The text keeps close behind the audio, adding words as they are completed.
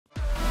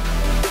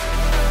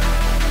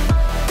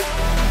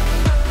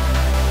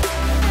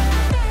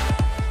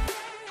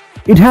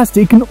It has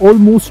taken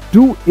almost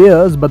 2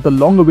 years, but the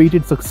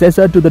long-awaited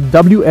successor to the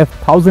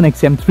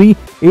WF-1000XM3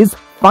 is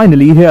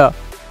finally here.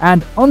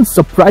 And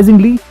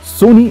unsurprisingly,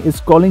 Sony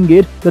is calling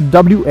it the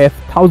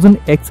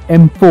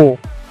WF-1000XM4.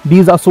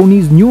 These are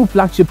Sony's new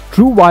flagship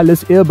true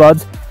wireless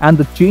earbuds, and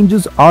the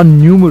changes are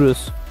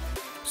numerous.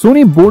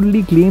 Sony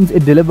boldly claims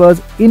it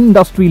delivers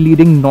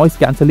industry-leading noise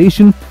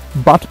cancellation,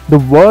 but the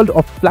world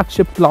of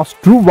flagship-class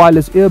true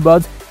wireless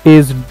earbuds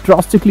is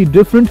drastically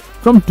different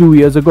from 2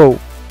 years ago.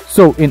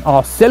 So in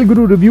our Cell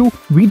Guru review,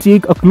 we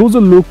take a closer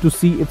look to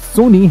see if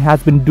Sony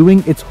has been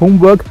doing its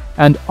homework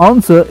and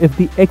answer if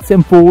the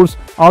XM4s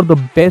are the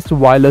best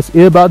wireless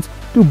earbuds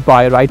to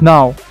buy right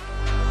now.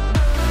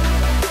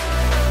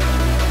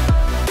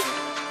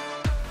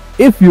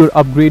 If you're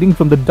upgrading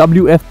from the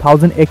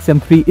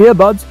WF-1000XM3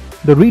 earbuds,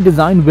 the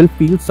redesign will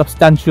feel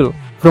substantial.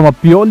 From a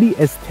purely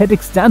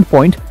aesthetic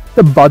standpoint,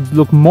 the buds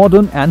look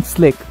modern and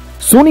slick.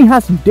 Sony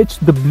has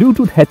ditched the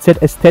Bluetooth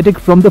headset aesthetic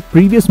from the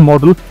previous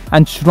model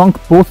and shrunk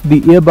both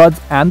the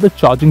earbuds and the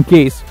charging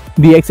case.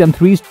 The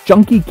XM3's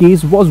chunky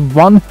case was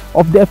one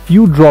of their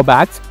few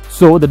drawbacks,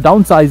 so the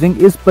downsizing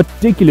is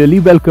particularly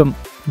welcome.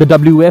 The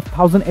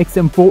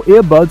WF-1000XM4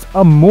 earbuds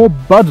are more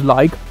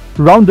bud-like,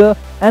 rounder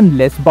and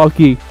less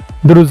bulky.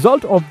 The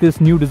result of this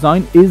new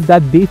design is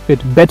that they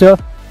fit better,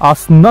 are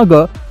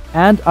snugger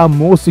and are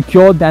more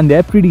secure than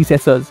their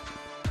predecessors.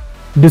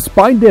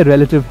 Despite their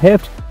relative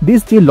heft, they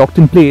stay locked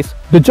in place.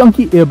 The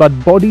chunky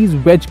earbud bodies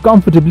wedge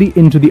comfortably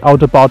into the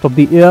outer part of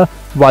the ear,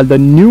 while the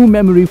new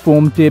memory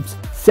foam tips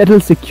settle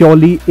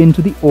securely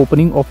into the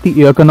opening of the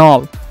ear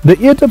canal. The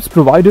ear tips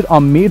provided are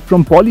made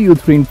from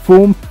polyurethane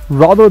foam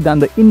rather than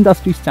the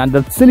industry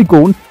standard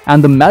silicone,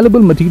 and the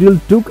malleable material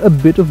took a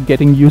bit of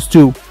getting used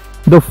to.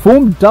 The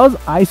foam does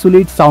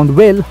isolate sound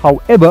well,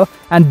 however,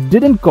 and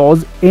didn't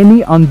cause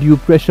any undue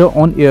pressure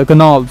on ear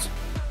canals.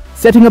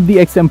 Setting up the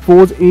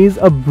XM4s is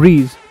a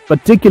breeze,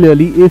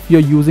 particularly if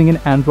you're using an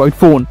Android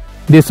phone.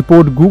 They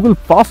support Google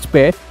Fast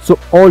Pair, so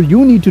all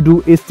you need to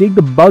do is take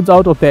the buds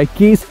out of their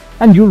case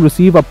and you'll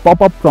receive a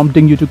pop-up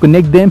prompting you to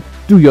connect them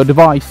to your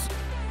device.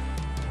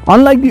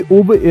 Unlike the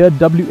over-ear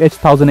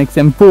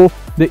WH-1000XM4,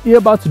 the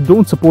earbuds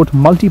don't support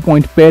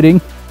multi-point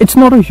pairing. It's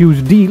not a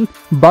huge deal,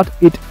 but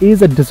it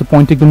is a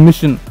disappointing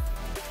omission.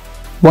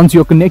 Once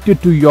you're connected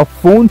to your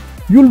phone,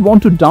 you'll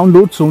want to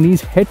download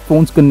Sony's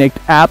Headphones Connect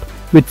app,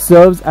 which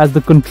serves as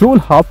the control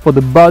hub for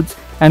the buds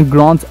and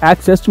grants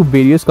access to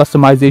various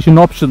customization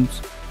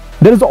options.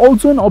 There is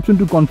also an option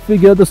to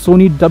configure the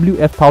Sony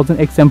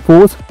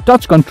WF-1000XM4's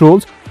touch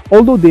controls,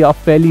 although they are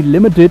fairly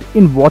limited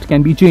in what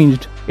can be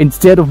changed.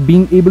 Instead of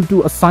being able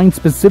to assign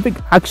specific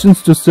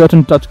actions to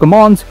certain touch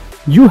commands,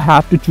 you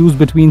have to choose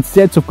between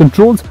sets of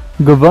controls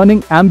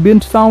governing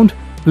ambient sound,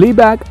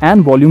 playback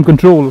and volume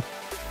control.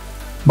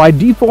 By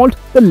default,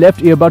 the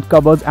left earbud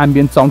covers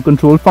ambient sound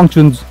control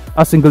functions.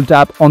 A single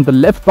tap on the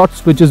left bud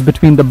switches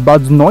between the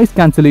bud's noise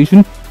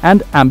cancellation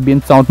and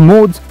ambient sound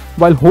modes,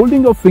 while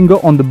holding your finger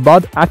on the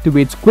bud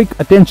activates quick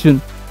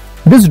attention.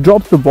 This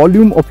drops the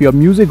volume of your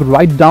music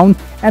right down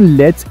and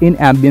lets in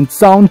ambient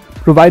sound,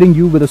 providing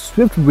you with a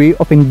swift way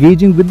of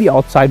engaging with the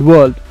outside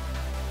world.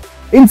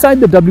 Inside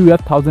the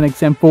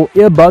WF-1000XM4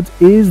 earbuds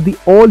is the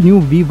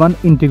all-new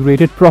V1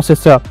 integrated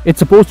processor. It's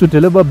supposed to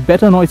deliver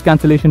better noise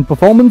cancellation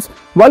performance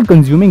while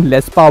consuming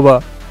less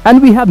power. And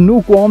we have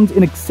no qualms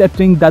in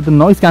accepting that the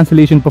noise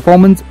cancellation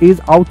performance is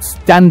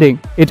outstanding.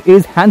 It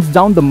is hands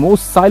down the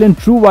most silent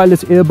true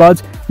wireless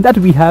earbuds that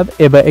we have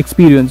ever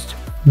experienced.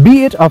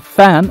 Be it a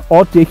fan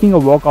or taking a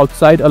walk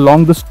outside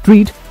along the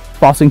street,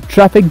 passing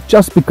traffic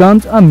just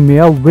becomes a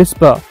mere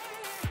whisper.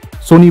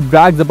 Sony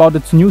brags about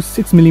its new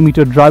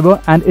 6mm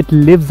driver and it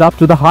lives up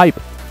to the hype.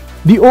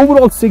 The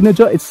overall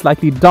signature is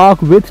slightly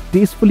dark with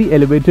tastefully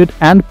elevated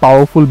and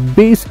powerful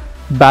bass,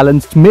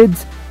 balanced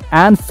mids,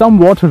 and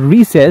somewhat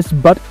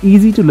recessed but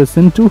easy to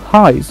listen to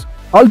highs.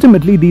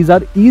 Ultimately, these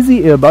are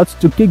easy earbuds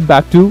to kick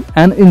back to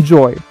and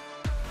enjoy.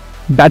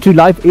 Battery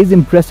life is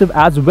impressive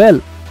as well.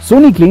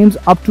 Sony claims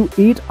up to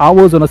 8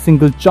 hours on a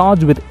single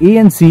charge with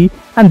ANC,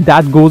 and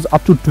that goes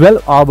up to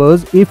 12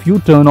 hours if you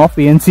turn off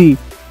ANC.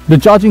 The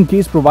charging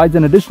case provides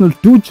an additional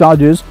 2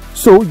 charges,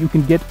 so you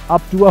can get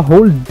up to a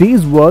whole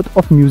day's worth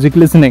of music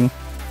listening.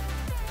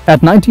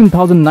 At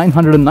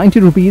 19,990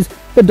 rupees,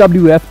 the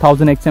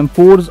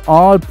WF-1000XM4s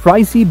are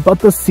pricey, but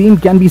the same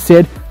can be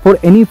said for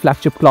any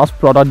flagship class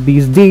product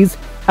these days.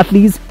 At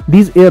least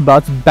these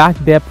earbuds back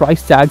their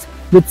price tags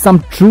with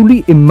some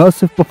truly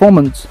immersive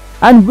performance.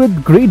 And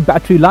with great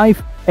battery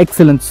life,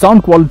 excellent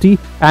sound quality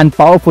and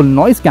powerful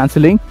noise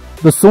cancelling,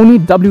 the Sony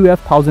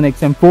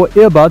WF-1000XM4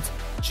 earbuds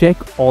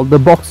check all the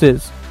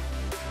boxes.